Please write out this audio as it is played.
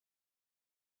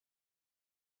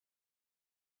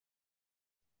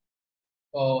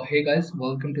Hey guys,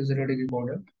 welcome to Zero Degree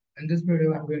Border. In this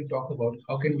video, I'm going to talk about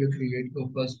how can you create a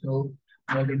personal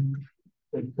modern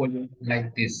portfolio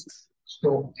like this.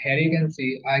 So here you can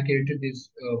see I created this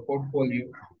portfolio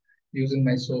using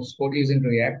my source code using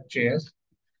React.js.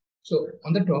 So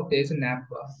on the top, there is a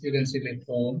navbar. You can see like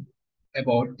home,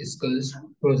 about, skills,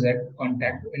 project,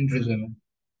 contact, and resume.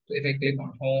 So if I click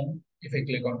on home, if I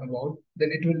click on about,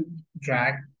 then it will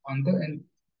drag on the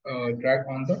and drag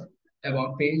on the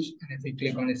about page. And if I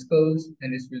click on skills,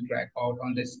 then it will drag out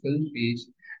on the skill page.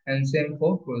 And same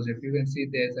for project. You can see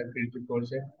there's a creative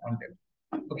project content.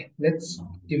 Okay, let's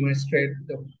demonstrate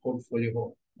the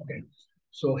portfolio. Okay,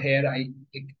 so here I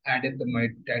added my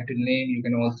title name. You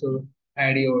can also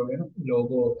add your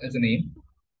logo as a name.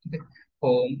 Okay.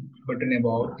 Home, button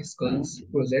about, skills,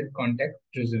 project, contact,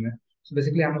 resume. So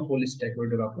basically, I'm a full stack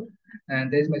developer,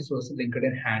 and there's my social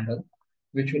LinkedIn handle,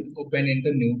 which will open in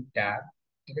the new tab.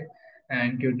 Okay,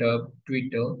 and GitHub,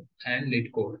 Twitter, and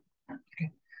LeetCode.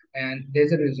 Okay, and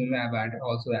there's a resume I've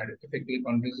also added. If I click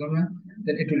on resume,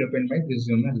 then it will open my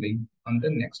resume link on the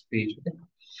next page. Okay,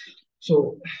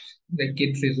 so the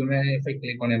kit resume, if I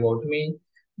click on about me,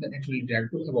 then it will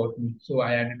drag to about me. So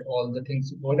I added all the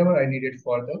things, whatever I needed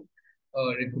for the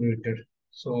recruiter.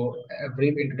 So a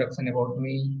brief introduction about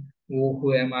me,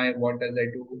 who am I, what does I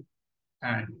do,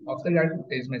 and after that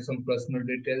is my some personal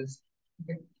details.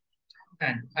 Okay,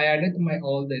 and I added my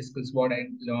all the skills what I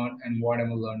learned and what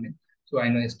I'm learning. So I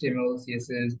know HTML,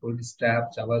 CSS,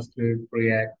 Bootstrap, JavaScript,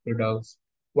 React, products.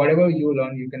 Whatever you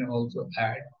learn, you can also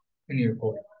add in your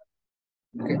code.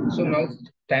 Okay, so now it's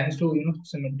time to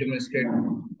some demonstrate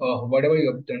whatever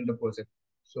you have done the project.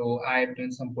 So I have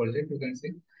done some project you can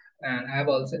see, and I have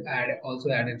also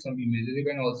added some images. You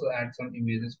can also add some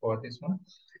images for this one,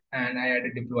 and I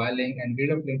added deploy link and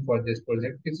GitHub link for this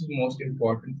project. This is most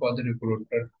important for the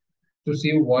recruiter to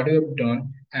see what you have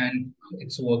done and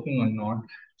it's working or not.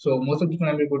 So most of the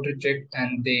time recruiter check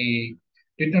and they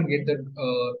did not get the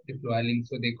deploy link,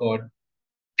 so they got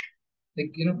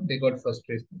they got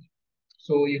frustrated.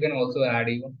 So you can also add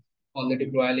even all the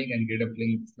deploy link and GitHub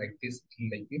links like this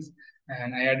and like this.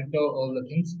 And I added all the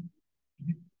things.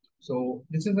 So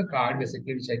this is the card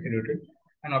basically which I created.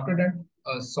 And after that,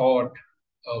 a sort,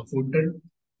 a footer.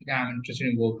 Yeah, I'm interested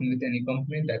in working with any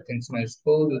company that thinks my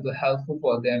skill will be helpful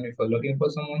for them if you're looking for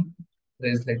someone.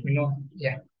 Please let me know.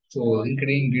 Yeah. So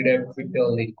LinkedIn, GitHub, Twitter,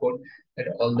 LeetCode, that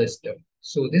all this stuff.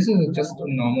 So this is just a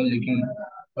normal looking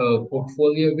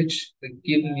portfolio which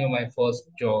gave me my first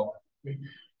job.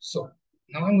 So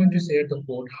now I'm going to say the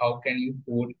code. How can you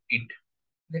code it?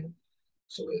 Okay.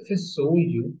 So if I show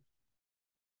you,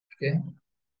 okay.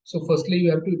 So firstly, you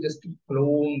have to just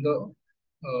clone the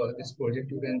this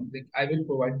project. You can like I will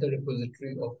provide the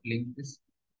repository of link this.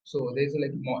 So there's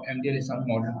like MDL is some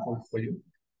modern portfolio.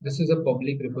 This is a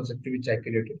public repository which I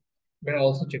created. You can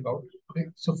also check out. Okay.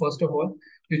 So first of all,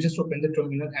 you just open the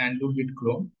terminal and do git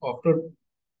clone. After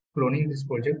cloning this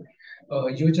project,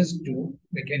 you just do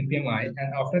like npm I,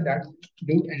 and after that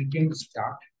do npm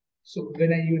start. So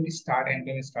when you start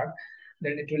npm start,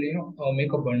 then it will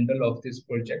make a bundle of this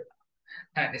project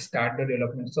and start the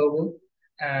development server.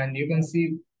 And you can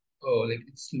see like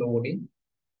it's loading.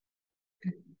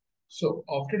 So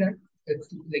after that,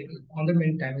 it's like on the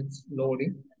meantime it's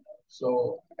loading.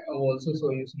 So I'll also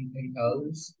show you something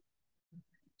else.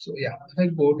 So yeah, if I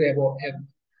go to about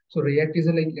so React is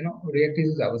a React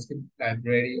is a JavaScript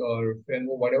library or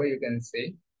framework, whatever you can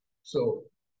say. So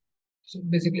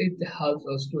basically it helps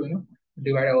us to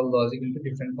divide our logic into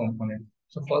different components.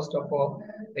 So first of all,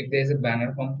 like there's a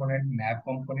banner component, map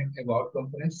component, about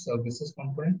component, services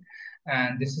component,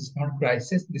 and this is not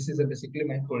prices. This is a basically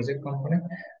my project component,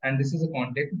 and this is a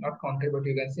contact, not contact, but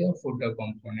you can say a footer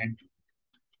component.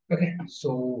 Okay,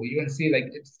 so you can see like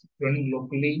it's running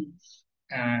locally,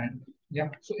 and yeah.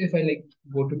 So if I like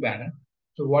go to banner,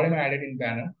 so what am I added in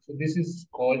banner? So this is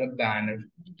called a banner.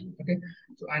 Okay,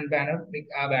 so and banner like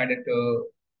I've added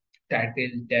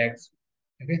title, text.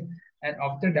 Okay, and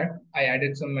after that I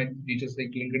added some my details like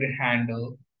LinkedIn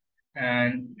handle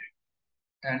and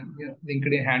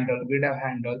LinkedIn handle, GitHub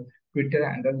handle, Twitter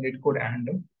handle, LeetCode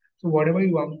handle. So whatever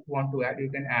you want to add,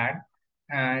 you can add,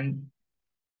 and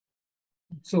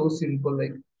so simple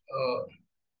like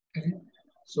okay.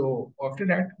 So after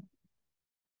that,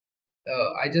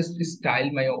 I just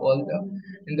style my all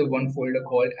the in the one folder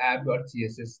called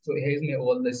app.css. So here's my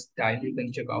all the style you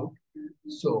can check out.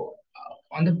 So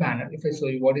on the banner, if I show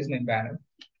you what is my banner,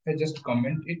 I just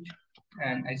comment it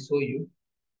and I show you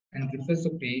and refresh the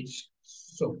page.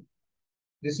 So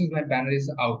this is my banner is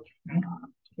out.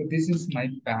 So this is my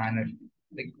banner.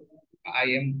 Like I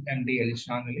am MD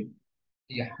Alishan Ali.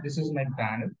 Yeah, this is my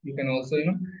banner. You can also,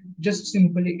 just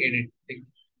simply edit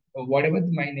like whatever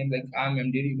my name, like I'm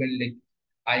MD, you can like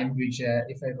I am Vijay.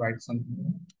 If I write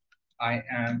something, I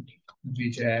am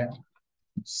Vijay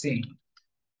Singh.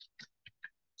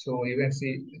 So you can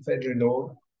see if I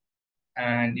reload,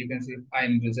 and you can see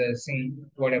I'm Vijay Singh,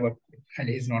 whatever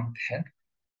is not there,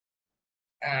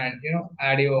 and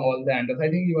add your all the handles. I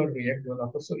think you are React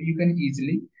developer, so you can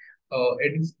easily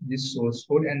edit this source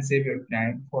code and save your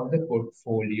time for the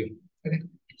portfolio. Okay.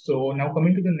 So now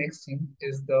coming to the next thing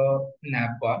is the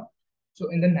navbar. So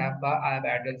in the navbar, I have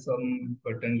added some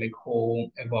button like home,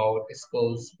 about,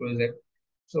 skills, project.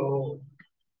 So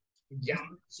yeah,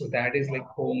 so that is like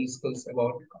home, skills,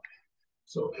 about.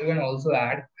 So you can also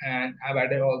add, and I've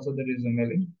added also the resume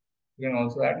link. You can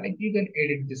also add, like you can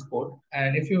edit this code.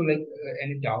 And if you like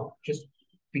any doubt, just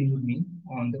ping me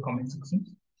on the comment section.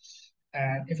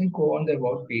 And if I go on the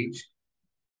about page,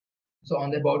 so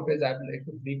on the about page, I have like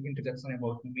a brief introduction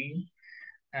about me,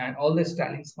 and all the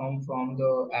stylings come from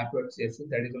the app.css,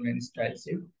 that is the main style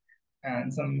sheet,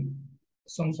 and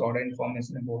some sort of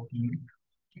information about me.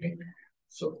 Okay.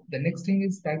 So the next thing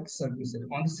is that services.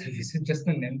 On the services, just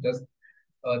the name, just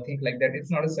think like that. It's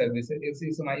not a service.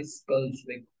 It's my skills,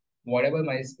 like whatever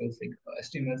my skills, like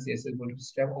HTML, CSS, would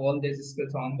have all these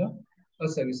skills on the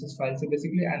services file. So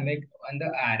basically, I make on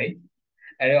the array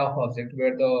of object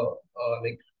where the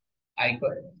like icon,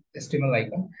 HTML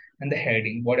icon, and the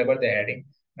heading, whatever the heading,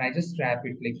 and I just wrap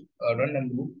it like run a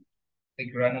loop,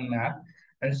 like run a map,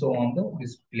 and so on the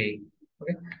display.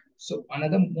 Okay. So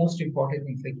another most important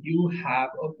thing is like you have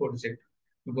a project,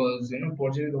 because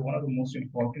project is one of the most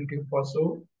important thing for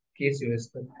so case US.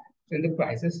 So in the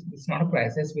prices, it's not a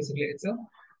prices, basically it's a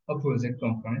project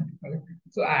component. Okay.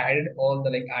 So I added all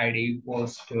the like ID,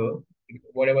 poster,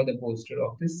 whatever the poster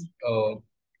of this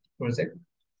project,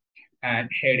 and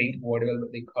heading, whatever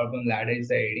the urban ladder is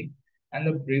the heading, and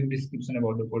the brief description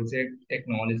about the project,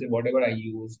 technology, whatever I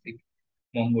use, like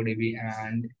MongoDB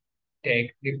and tech,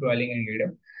 deploying and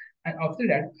GitHub. And after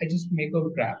that, I just make a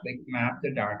graph, like map the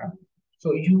data.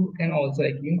 So you can also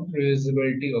like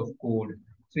reusability of code.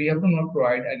 So you have to not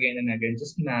provide again and again,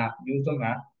 just map, use the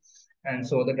map, and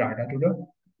show the data to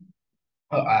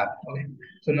the app. Okay.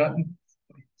 So now,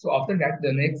 so after that,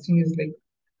 the next thing is like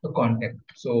the contact.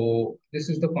 So this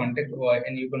is the contact,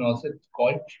 and you can also call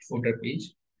it footer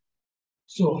page.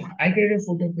 So I created a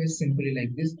footer page simply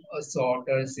like this, a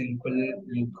shorter, simple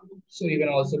look. So you can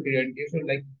also create, if you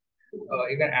like,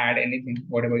 you can add anything,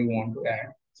 whatever you want to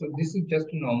add. So this is just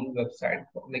a normal website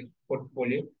like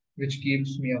portfolio, which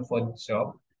gives me a first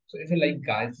job. So if you like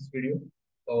guys this video,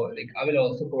 like I will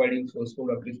also provide you source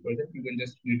code of this project. You can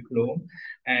just read Chrome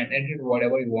and edit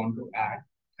whatever you want to add,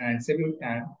 and save your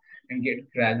time and get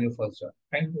grab your first job.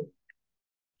 Thank you.